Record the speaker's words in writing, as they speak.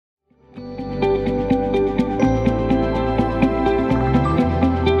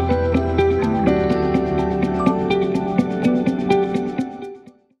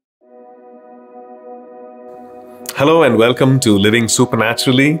Hello and welcome to Living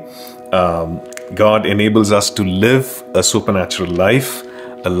Supernaturally. God enables us to live a supernatural life,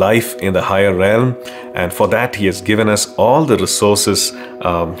 a life in the higher realm, and for that He has given us all the resources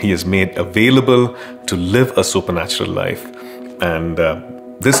He has made available to live a supernatural life. And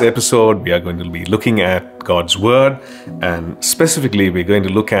this episode we are going to be looking at God's Word, and specifically we're going to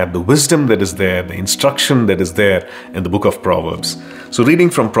look at the wisdom that is there, the instruction that is there in the book of Proverbs. So reading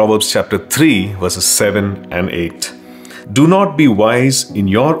from Proverbs chapter 3 verses 7 and 8. Do not be wise in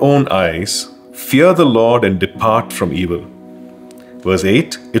your own eyes, fear the Lord and depart from evil. Verse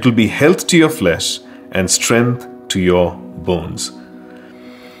 8, it will be health to your flesh and strength to your bones.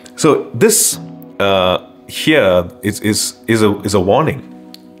 So this here is a warning.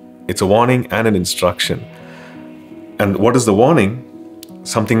 It's a warning and an instruction. And what is the warning?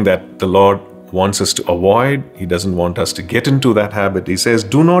 Something that the Lord wants us to avoid. He doesn't want us to get into that habit. He says,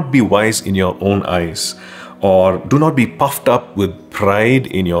 do not be wise in your own eyes, or do not be puffed up with pride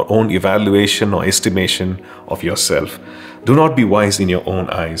in your own evaluation or estimation of yourself. Do not be wise in your own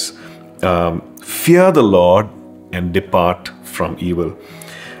eyes. Fear the Lord and depart from evil.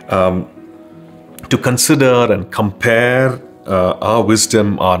 To consider and compare our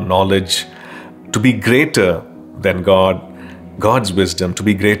wisdom, our knowledge, to be greater than God's wisdom, to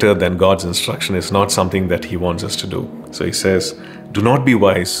be greater than God's instruction is not something that He wants us to do. So He says, do not be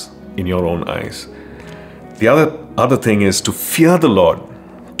wise in your own eyes. The other thing is to fear the Lord,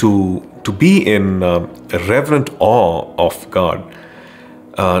 to be in a reverent awe of God,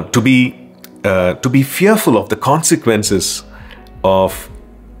 to be fearful of the consequences of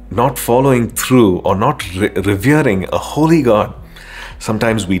not following through or not revering a holy God.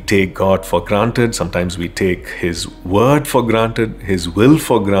 Sometimes we take God for granted, sometimes we take His word for granted, His will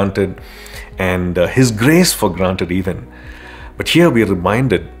for granted, and His grace for granted even. But here we are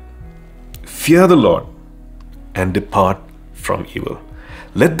reminded, fear the Lord and depart from evil.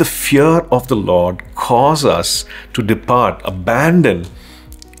 Let the fear of the Lord cause us to depart, abandon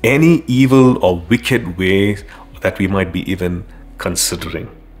any evil or wicked ways that we might be even considering.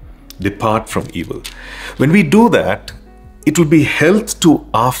 Depart from evil. When we do that, it will be health to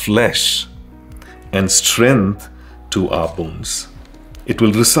our flesh and strength to our bones. It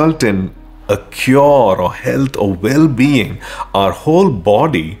will result in a cure or health or well-being. Our whole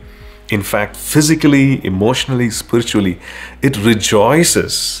body, in fact, physically, emotionally, spiritually, it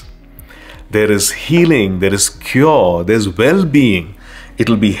rejoices. There is healing, there is cure, there's well-being. It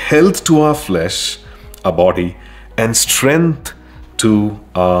will be health to our flesh, our body, and strength to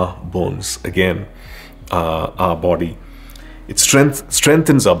our bones. Again, our body. It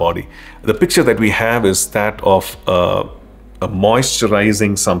strengthens our body. The picture that we have is that of a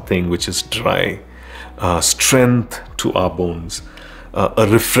moisturizing something which is dry. Strength to our bones. A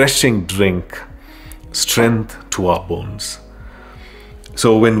refreshing drink, strength to our bones.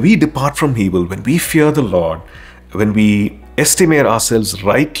 So when we depart from evil, when we fear the Lord, when we estimate ourselves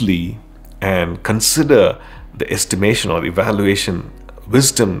rightly and consider the estimation or evaluation,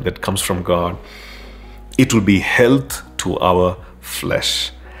 wisdom that comes from God, it will be health to our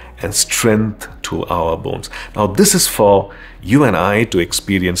flesh and strength to our bones. Now this is for you and I to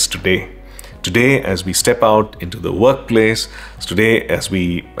experience today. Today, as we step out into the workplace, today as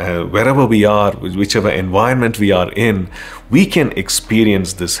we, wherever we are, whichever environment we are in, we can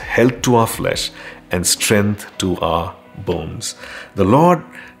experience this health to our flesh and strength to our bones. The Lord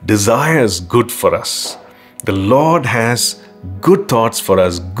desires good for us. The Lord has good thoughts for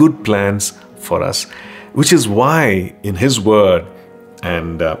us, good plans for us, which is why in His Word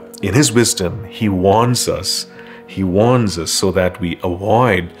and in His wisdom, He warns us. He warns us so that we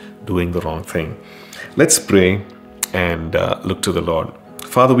avoid doing the wrong thing. Let's pray and look to the Lord.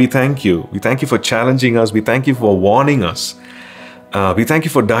 Father, we thank you. We thank you for challenging us. We thank you for warning us. We thank you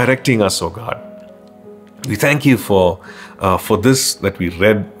for directing us, oh God. We thank you for this that we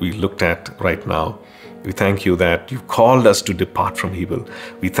looked at right now. We thank you that you called us to depart from evil.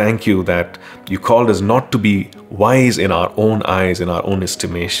 We thank you that you called us not to be wise in our own eyes, in our own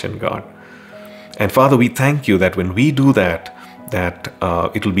estimation, God. And Father, we thank you that when we do that,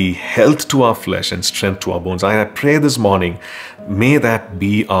 it will be health to our flesh and strength to our bones. I pray this morning, may that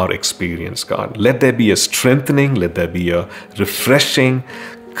be our experience, God. Let there be a strengthening, let there be a refreshing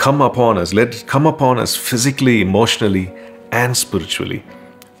come upon us. Let it come upon us physically, emotionally, and spiritually,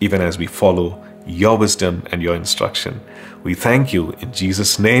 even as we follow your wisdom and your instruction. We thank you. In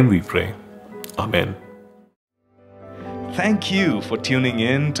Jesus' name we pray. Amen. Thank you for tuning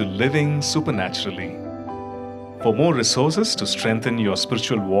in to Living Supernaturally. For more resources to strengthen your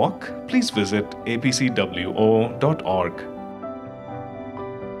spiritual walk, please visit apcwo.org.